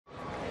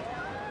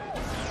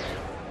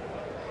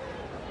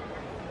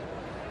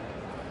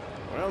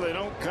Well, they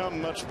don't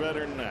come much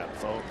better than that,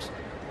 folks.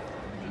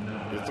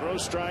 You throw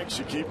strikes,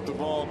 you keep the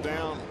ball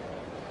down,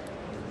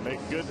 make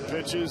good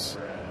pitches.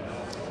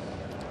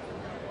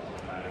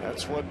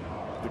 That's what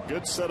the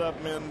good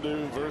setup men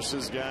do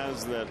versus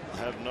guys that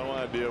have no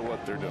idea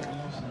what they're doing.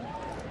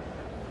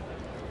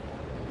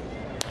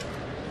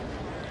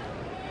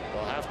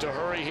 They'll have to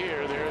hurry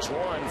here. There's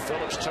one.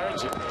 Phillips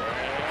turns it,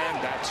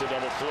 and that's a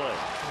double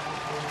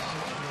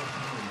play.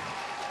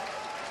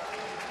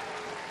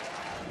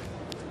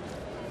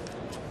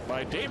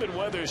 By David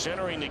Weathers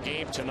entering the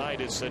game tonight,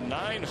 it's the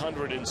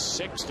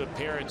 906th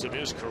appearance of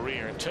his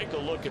career. And take a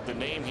look at the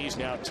name he's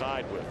now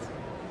tied with.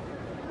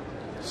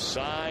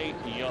 Cy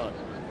Young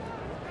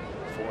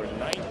for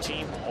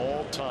 19th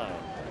all-time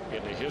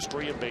in the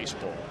history of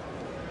baseball.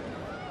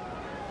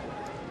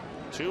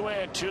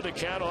 2-2 the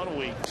count on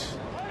Weeks,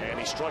 and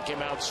he struck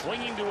him out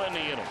swinging to end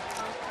the inning.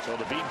 So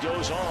the beat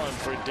goes on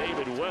for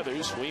David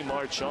Weathers. We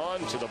march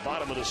on to the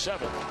bottom of the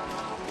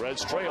 7th.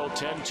 Reds trail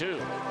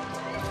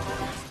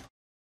 10-2.